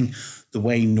 I'm saying the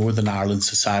way Northern Ireland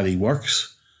society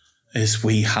works is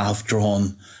we have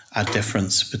drawn a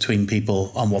difference between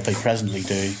people and what they presently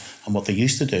do and what they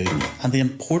used to do. And the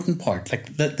important part,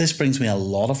 like this brings me a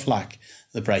lot of flack,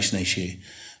 the Bryson issue.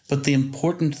 But the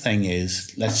important thing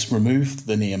is, let's remove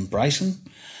the name Bryson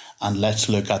and let's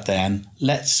look at then,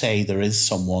 let's say there is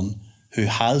someone who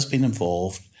has been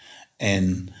involved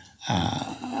in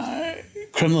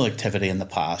criminal activity in the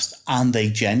past and they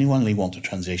genuinely want to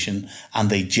transition and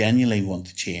they genuinely want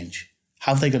to change.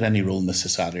 Have they got any role in this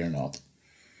society or not?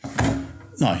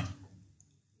 Now,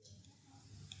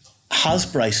 has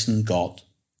Bryson got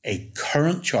a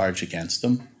current charge against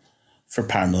them for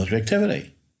paramilitary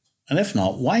activity? And if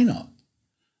not, why not?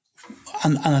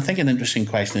 And I think an interesting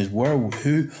question is where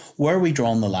are we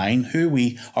drawing the line?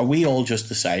 Are we all just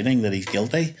deciding that he's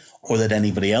guilty or that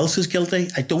anybody else is guilty?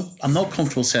 I'm not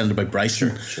comfortable saying it about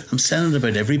Bryson. Sure. I'm saying it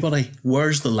about everybody.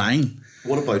 Where's the line?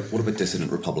 What about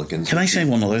dissident Republicans? Can I say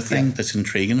one other thing that's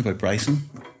intriguing about Bryson?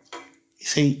 You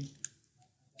see,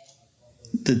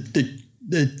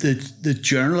 the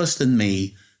journalist in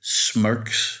me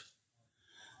smirks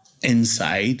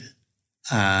inside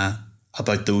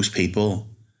about those people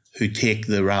who take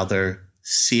the rather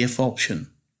safe option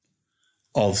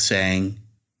of saying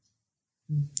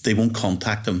they won't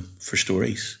contact them for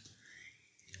stories.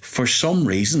 For some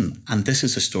reason, and this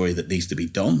is a story that needs to be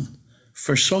done,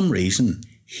 for some reason,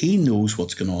 he knows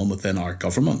what's going on within our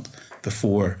government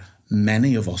before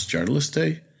many of us journalists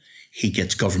do. He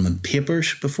gets government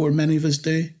papers before many of us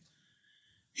do.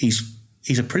 He's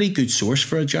a pretty good source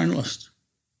for a journalist.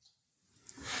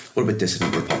 What about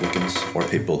dissident Republicans or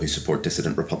people who support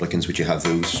dissident Republicans? Would you have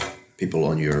those people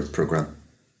on your programme?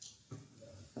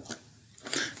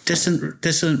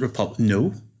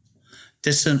 No.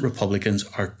 Dissident Republicans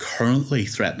are currently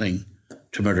threatening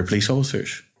to murder police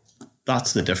officers.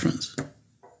 That's the difference.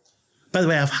 By the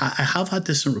way, I have had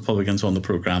dissident Republicans on the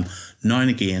programme now and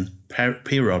again,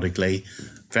 periodically,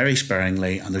 very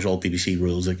sparingly, and there's all BBC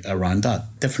rules around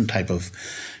that. Different type of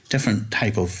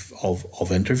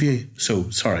interview. So,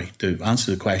 sorry, to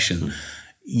answer the question,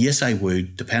 yes, I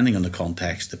would, depending on the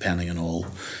context, depending on all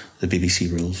the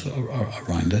BBC rules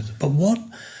around it. But what,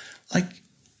 like,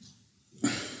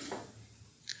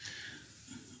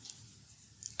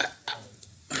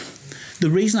 the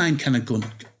reason I'm kind of going,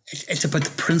 it's about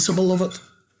the principle of it,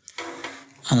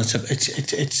 and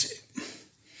it's.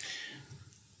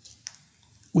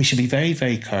 We should be very,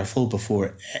 very careful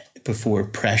before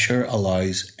pressure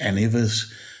allows any of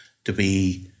us to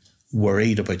be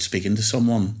worried about speaking to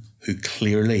someone who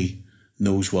clearly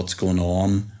knows what's going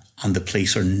on and the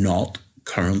police are not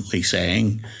currently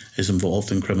saying is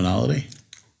involved in criminality.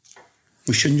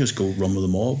 We shouldn't just go run with the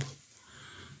mob.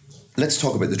 Let's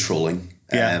talk about the trolling.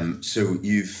 Yeah. So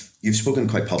you've spoken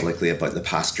quite publicly about the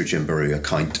Pastor Jim Baru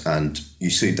account, and you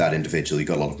sued that individual. You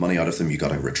got a lot of money out of them. You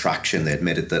got a retraction. They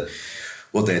admitted that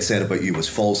what they had said about you was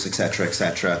false, etc.,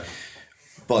 etc.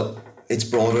 But it's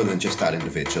broader than just that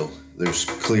individual. There's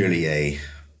clearly a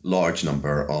large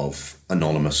number of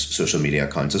anonymous social media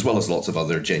accounts, as well as lots of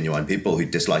other genuine people who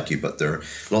dislike you, but there are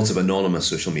lots of anonymous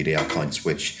social media accounts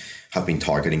which have been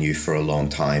targeting you for a long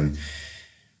time.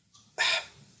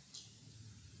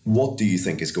 What do you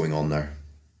think is going on there?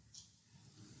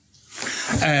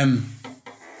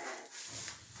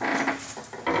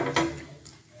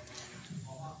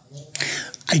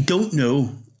 I don't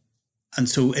know, and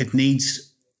so it needs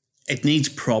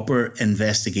proper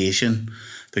investigation,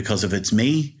 because if it's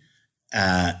me,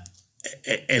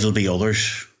 it'll be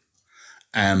others.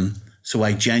 So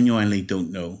I genuinely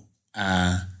don't know.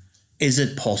 Is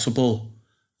it possible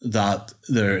that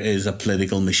there is a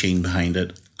political machine behind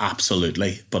it?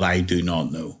 Absolutely, but I do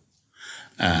not know.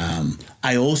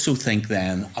 I also think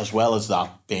then, as well as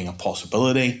that being a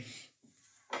possibility,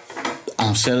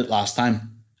 I've said it last time,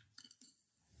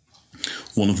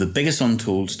 one of the biggest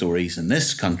untold stories in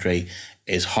this country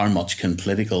is how much can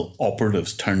political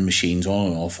operatives turn machines on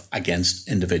and off against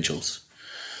individuals.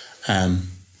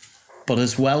 But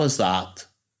as well as that,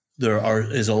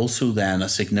 is also then a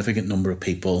significant number of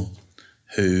people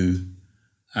who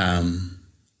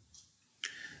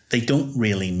they don't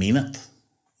really mean it,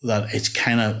 that it's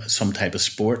kind of some type of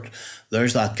sport.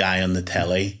 There's that guy on the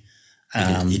telly.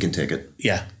 You can take it.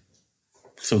 Yeah.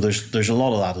 So there's a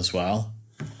lot of that as well.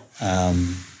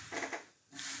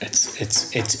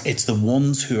 It's the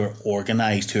ones who are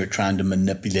organised, who are trying to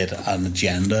manipulate an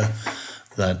agenda,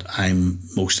 that I'm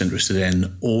most interested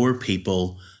in, or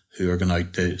people who are going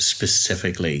out to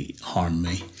specifically harm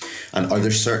me. And are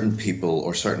there certain people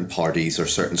or certain parties or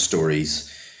certain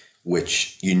stories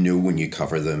which you know when you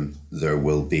cover them there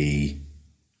will be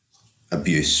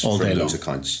abuse all from day those long.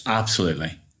 accounts?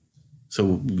 Absolutely.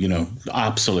 So,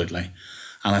 absolutely.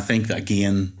 And I think that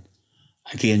again,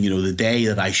 the day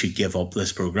that I should give up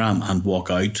this programme and walk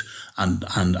out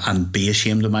and be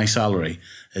ashamed of my salary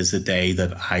is the day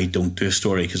that I don't do a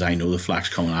story, because I know the flack's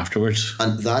coming afterwards.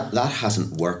 And that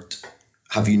hasn't worked.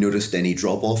 Have you noticed any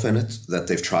drop-off in it, that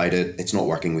they've tried it, it's not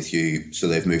working with you, so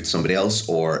they've moved to somebody else,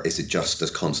 or is it just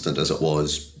as constant as it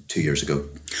was 2 years ago?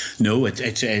 No,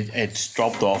 it's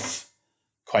dropped off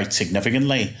quite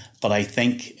significantly, but I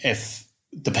think if,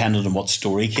 depending on what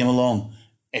story came along,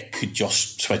 it could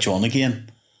just switch on again.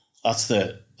 That's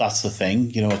the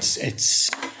thing.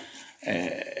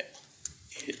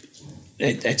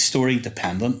 It's story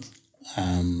dependent.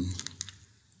 And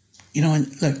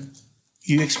look,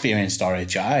 you experienced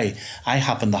RHI. I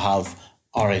happen to have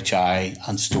RHI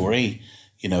and story,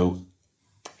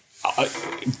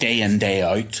 day in, day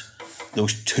out.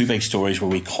 Those two big stories where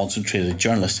we concentrated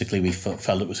journalistically, we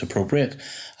felt it was appropriate.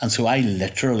 And so I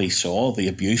literally saw the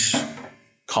abuse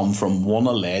come from one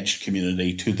alleged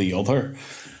community to the other.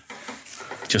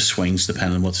 Just swings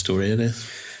depending on what story it is.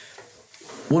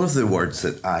 One of the words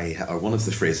that one of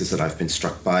the phrases that I've been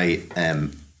struck by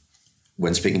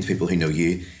when speaking to people who know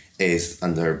you is,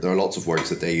 and there are lots of words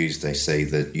that they use, they say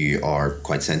that you are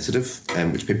quite sensitive,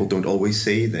 which people don't always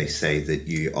say. They say that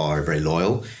you are very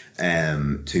loyal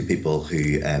to people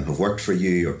who have worked for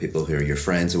you, or people who are your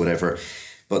friends or whatever.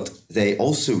 But they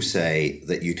also say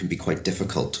that you can be quite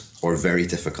difficult, or very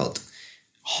difficult.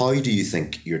 How do you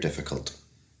think you're difficult?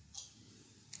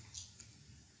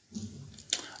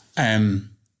 I'm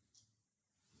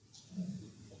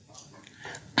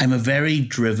a very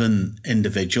driven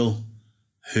individual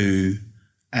who,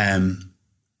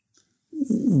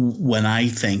 when I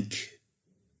think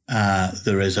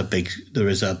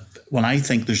when I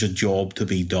think there's a job to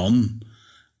be done,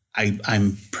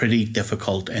 I'm pretty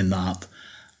difficult in that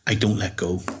I don't let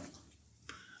go,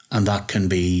 and that can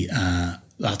be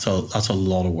that's a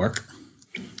lot of work.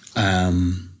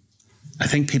 I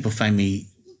think people find me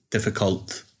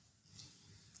difficult.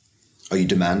 Are you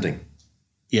demanding?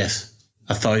 Yes,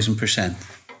 1,000%.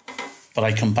 But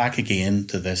I come back again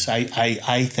to this. I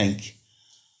think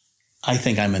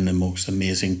I'm in the most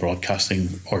amazing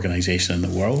broadcasting organisation in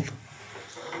the world.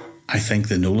 I think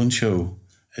the Nolan show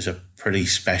is a pretty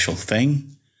special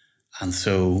thing. And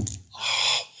so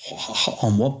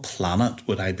on what planet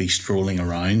would I be strolling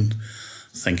around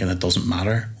thinking it doesn't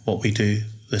matter what we do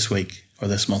this week or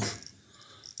this month?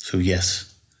 So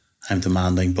yes, I'm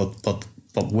demanding, but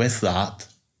with that,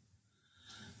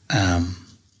 and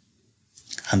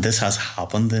this has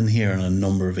happened in here on a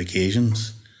number of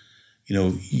occasions. You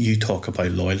know, you talk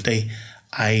about loyalty.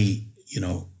 I'm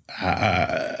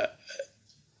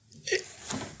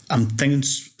thinking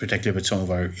particularly about some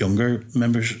of our younger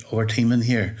members of our team in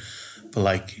here, but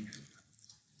like,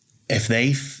 if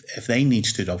they need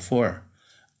stood up for,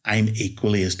 I'm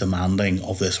equally as demanding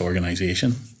of this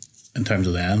organisation in terms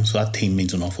of them. So that team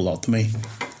means an awful lot to me.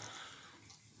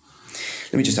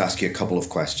 Let me just ask you a couple of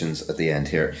questions at the end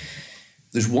here.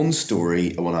 There's one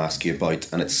story I want to ask you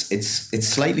about, and it's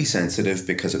slightly sensitive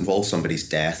because it involves somebody's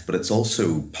death, but it's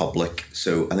also public.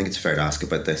 So I think it's fair to ask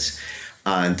about this.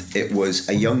 And it was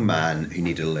a young man who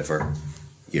needed a liver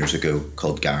years ago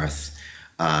called Gareth.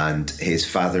 And his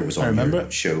father was on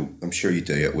your show. I'm sure you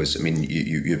do. It was, I mean,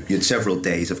 you had several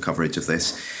days of coverage of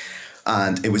this,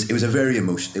 and it was a very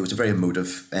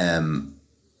emotive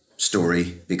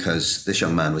story because this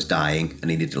young man was dying and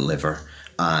he needed a liver,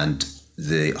 and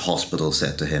the hospital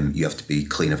said to him, "You have to be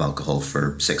clean of alcohol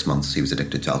for 6 months." He was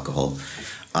addicted to alcohol,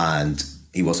 and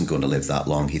he wasn't going to live that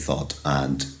long, he thought.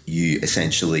 And you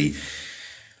essentially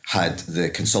had the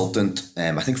consultant,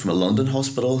 I think from a London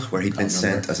hospital where he'd been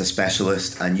sent as a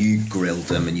specialist, and you grilled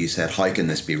him and you said, how can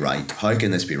this be right? How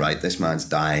can this be right? This man's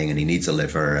dying and he needs a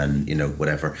liver and, you know,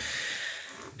 whatever.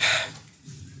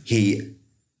 He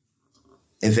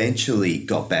eventually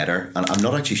got better, and I'm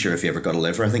not actually sure if he ever got a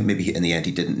liver. I think maybe in the end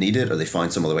he didn't need it, or they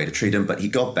found some other way to treat him, but he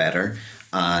got better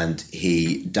and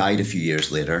he died a few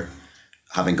years later,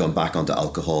 having gone back onto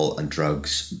alcohol and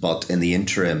drugs. But in the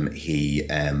interim, he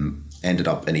ended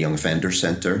up in a young offender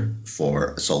centre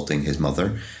for assaulting his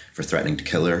mother, for threatening to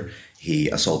kill her. He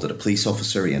assaulted a police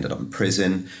officer. He ended up in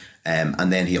prison,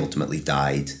 and then he ultimately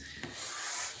died.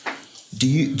 Do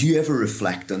you ever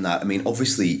reflect on that? I mean,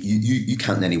 obviously, you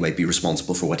can't in any way be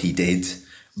responsible for what he did,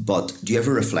 but do you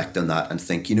ever reflect on that and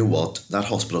think, you know what, that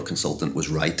hospital consultant was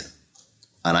right,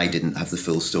 and I didn't have the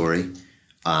full story,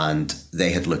 and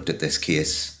they had looked at this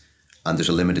case, and there's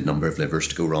a limited number of livers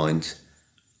to go round,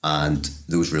 and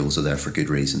those rules are there for good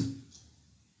reason?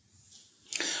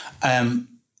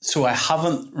 So I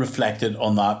haven't reflected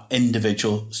on that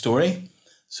individual story.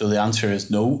 So the answer is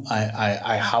no,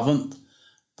 I haven't.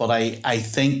 But I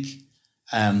think,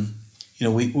 you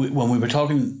know, we when we were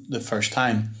talking the first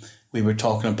time, we were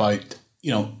talking about,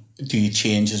 you know, do you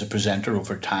change as a presenter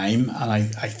over time? And I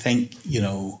think, you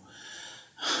know,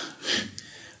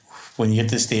 when you get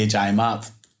to the stage I'm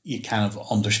at, you kind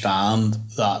of understand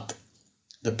that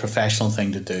the professional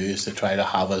thing to do is to try to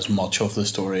have as much of the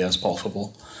story as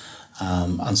possible.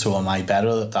 And so am I better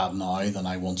at that now than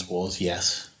I once was?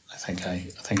 Yes, I think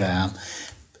I am.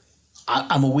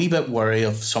 I'm a wee bit worried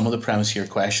of some of the premise of your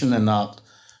question, in that,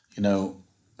 you know,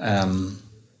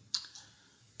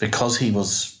 because he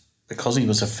was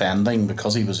offending,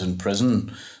 because he was in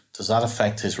prison, does that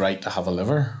affect his right to have a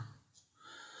liver?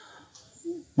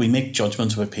 We make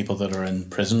judgments about people that are in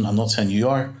prison. I'm not saying you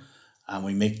are. And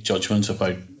we make judgments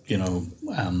about, you know,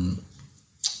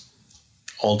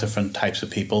 all different types of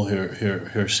people who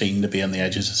are seen to be on the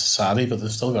edges of society, but they've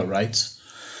still got rights.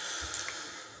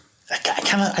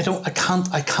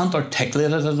 I can't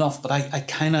articulate it enough, but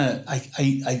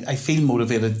I feel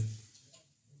motivated.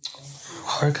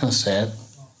 How can I say it?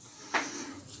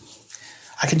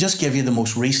 I can just give you the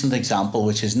most recent example,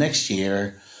 which is next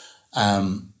year.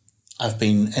 I've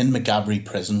been in McGabry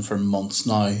prison for months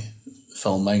now,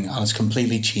 filming, and it's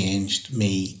completely changed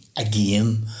me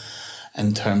again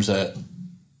in terms of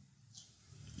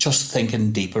just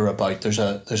thinking deeper about there's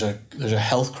a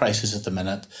health crisis at the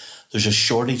minute. There's a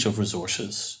shortage of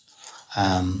resources.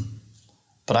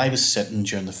 But I was sitting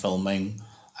during the filming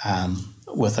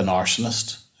with an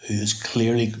arsonist who is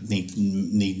clearly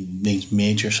needs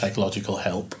major psychological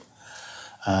help.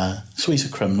 So he's a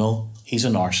criminal. He's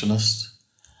an arsonist.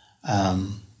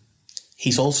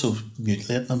 He's also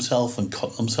mutilating himself and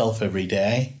cutting himself every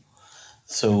day.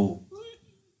 So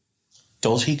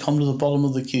does he come to the bottom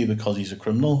of the queue because he's a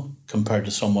criminal compared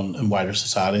to someone in wider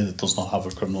society that does not have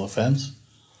a criminal offence?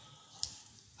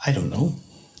 I don't know.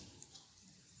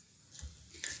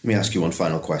 Let me ask you one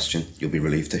final question. You'll be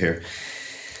relieved to hear.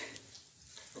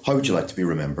 How would you like to be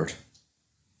remembered?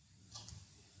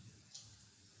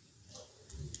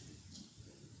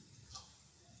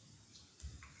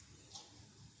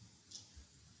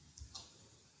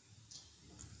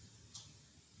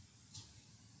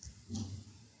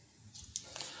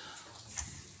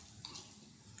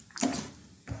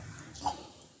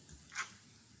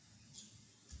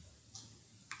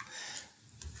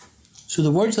 So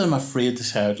the words that I'm afraid to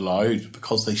say out loud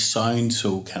because they sound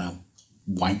so kind of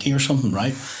wanky or something,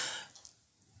 right,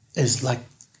 is like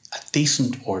a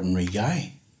decent, ordinary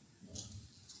guy.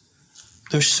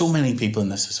 There's so many people in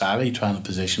this society trying to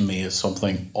position me as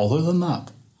something other than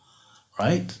that,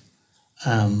 right?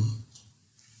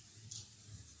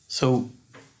 So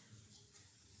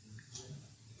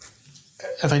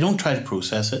if I don't try to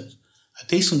process it, a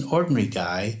decent, ordinary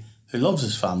guy who loves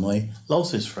his family,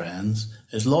 loves his friends,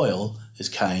 is loyal, is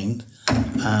kind.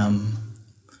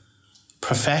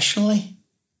 Professionally,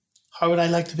 how would I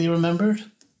like to be remembered?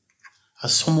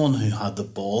 As someone who had the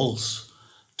balls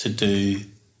to do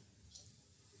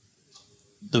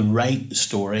the right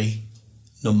story,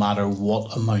 no matter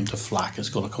what amount of flack is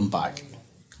going to come back.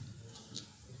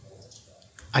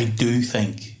 I do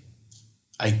think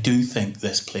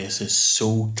this place is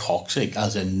so toxic,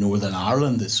 as in Northern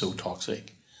Ireland is so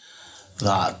toxic,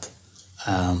 that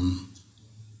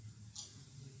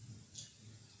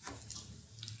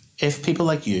if people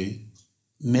like you,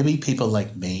 maybe people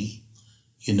like me,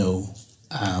 in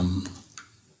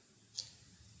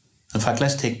fact,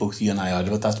 let's take both you and I out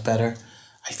of it, that's better.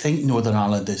 I think Northern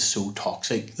Ireland is so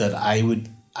toxic that I would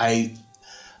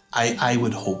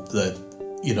hope that,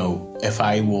 if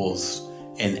I was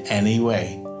in any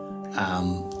way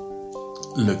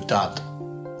looked at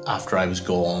after I was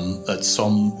gone, that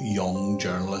some young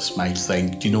journalist might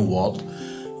think, do you know what,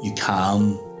 you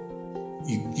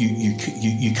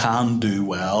can do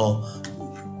well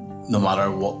no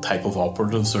matter what type of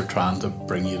operatives are trying to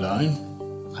bring you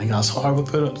down. I think that's how I would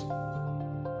put it.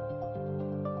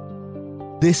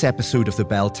 This episode of The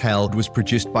Bell Telled was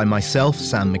produced by myself,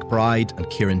 Sam McBride, and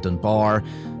Kieran Dunbar.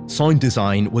 Sound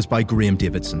design was by Graham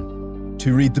Davidson.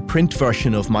 To read the print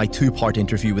version of my two-part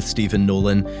interview with Stephen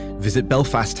Nolan, visit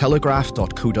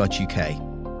belfasttelegraph.co.uk.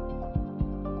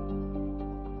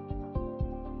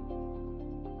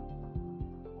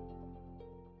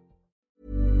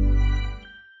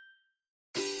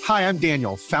 Hi, I'm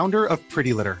Daniel, founder of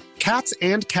Pretty Litter. Cats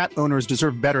and cat owners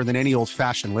deserve better than any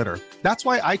old-fashioned litter. That's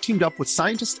why I teamed up with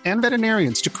scientists and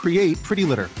veterinarians to create Pretty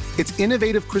Litter. Its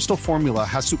innovative crystal formula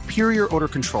has superior odor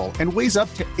control and weighs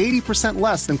up to 80%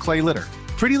 less than clay litter.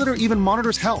 Pretty Litter even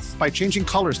monitors health by changing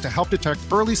colors to help detect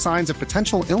early signs of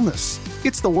potential illness.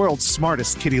 It's the world's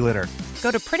smartest kitty litter.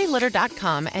 Go to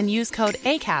prettylitter.com and use code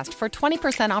ACAST for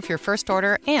 20% off your first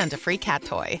order and a free cat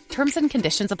toy. Terms and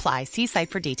conditions apply. See site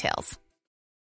for details.